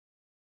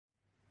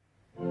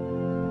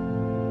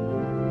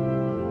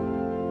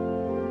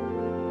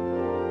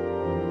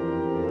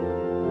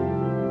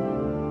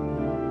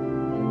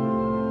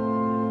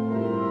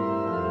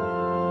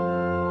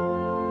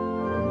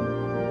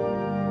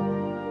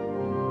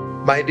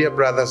My dear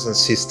brothers and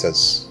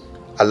sisters,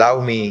 allow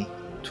me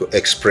to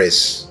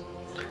express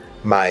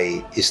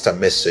my Easter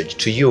message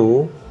to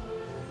you,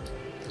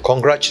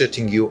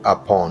 congratulating you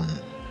upon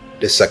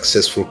the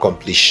successful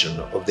completion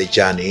of the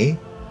journey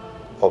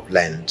of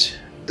Lent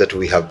that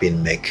we have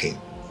been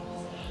making.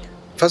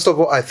 First of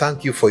all, I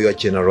thank you for your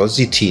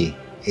generosity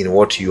in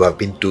what you have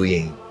been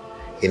doing,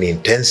 in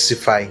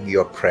intensifying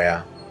your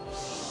prayer.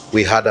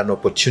 We had an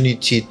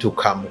opportunity to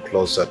come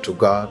closer to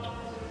God.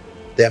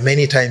 There are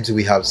many times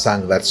we have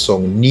sung that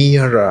song,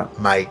 "Nearer,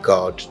 my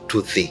God,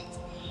 to Thee."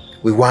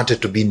 We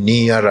wanted to be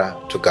nearer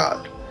to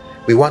God.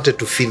 We wanted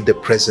to feel the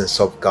presence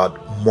of God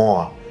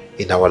more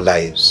in our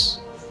lives.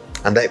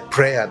 And that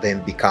prayer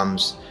then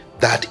becomes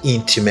that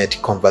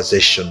intimate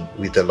conversation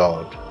with the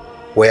Lord,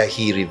 where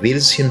He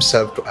reveals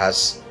Himself to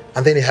us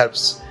and then He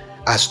helps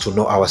us to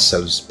know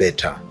ourselves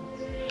better.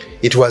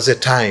 It was a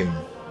time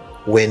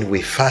when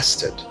we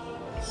fasted.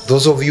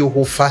 Those of you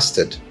who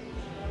fasted,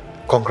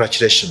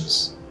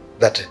 congratulations,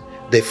 that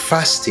the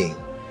fasting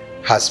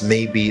has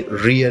maybe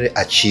really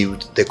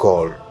achieved the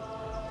goal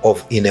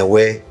of, in a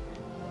way,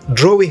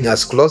 drawing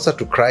us closer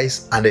to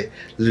Christ and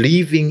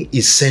living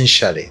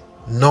essentially,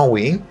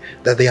 knowing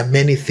that there are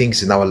many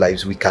things in our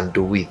lives we can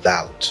do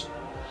without.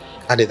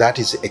 And that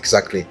is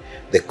exactly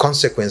the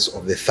consequence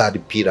of the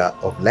third pillar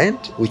of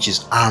Lent, which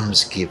is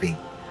almsgiving.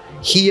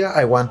 Here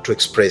I want to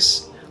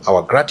express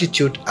our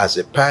gratitude as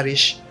a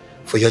parish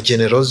for your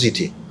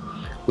generosity.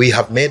 We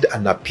have made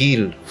an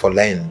appeal for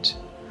Lent.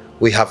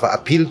 We have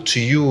appealed to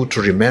you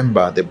to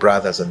remember the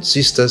brothers and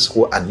sisters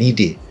who are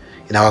needy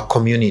in our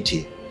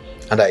community.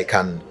 And I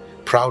can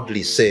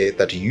proudly say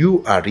that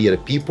you are real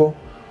people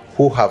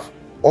who have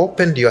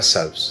opened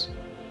yourselves,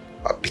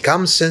 have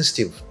become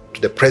sensitive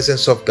to the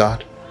presence of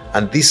God,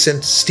 and this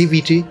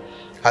sensitivity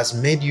has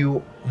made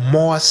you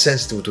more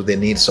sensitive to the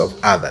needs of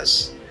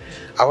others.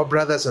 Our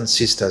brothers and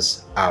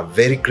sisters are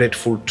very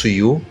grateful to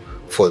you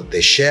for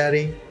the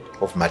sharing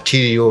of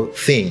material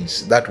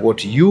things, that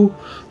what you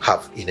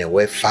have in a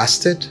way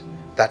fasted,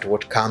 that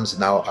what comes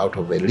now out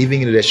of a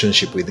living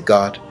relationship with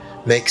God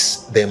makes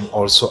them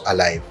also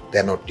alive.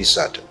 They're not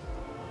deserted.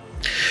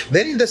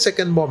 Then in the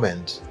second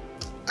moment,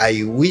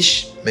 I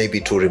wish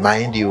maybe to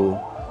remind you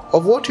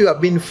of what you have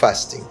been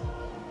fasting.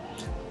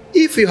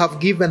 If you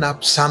have given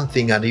up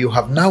something and you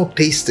have now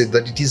tasted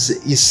that it is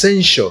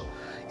essential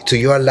to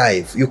your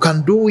life, you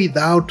can do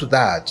without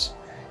that.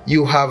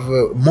 You have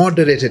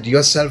moderated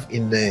yourself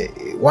in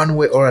one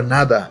way or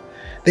another.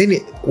 Then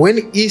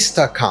when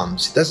Easter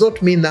comes, it does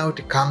not mean now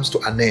it comes to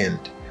an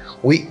end.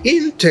 We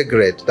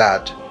integrate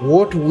that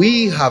what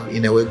we have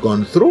in a way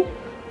gone through.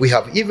 We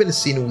have even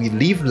seen we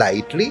live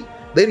lightly.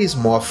 There is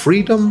more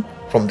freedom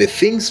from the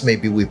things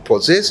maybe we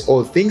possess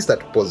or things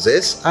that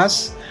possess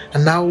us.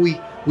 And now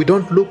we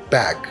don't look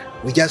back.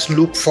 We just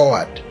look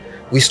forward.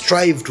 We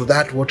strive to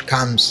that what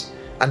comes.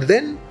 And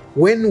then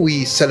when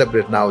we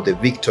celebrate now the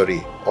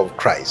victory of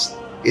Christ,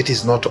 it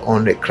is not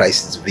only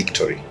Christ's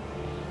victory.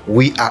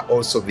 We are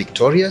also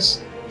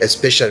victorious,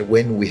 especially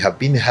when we have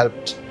been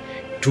helped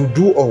to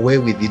do away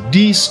with the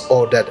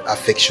disordered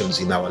affections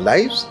in our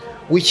lives,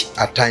 which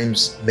at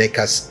times make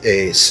us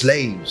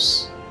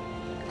slaves.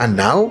 And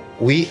now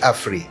we are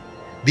free.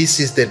 This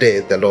is the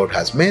day the Lord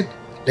has made.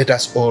 Let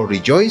us all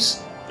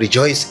rejoice.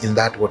 Rejoice in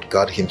that what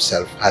God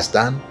Himself has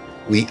done.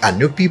 We are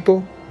new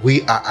people.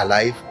 We are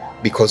alive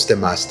because the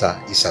Master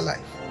is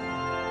alive.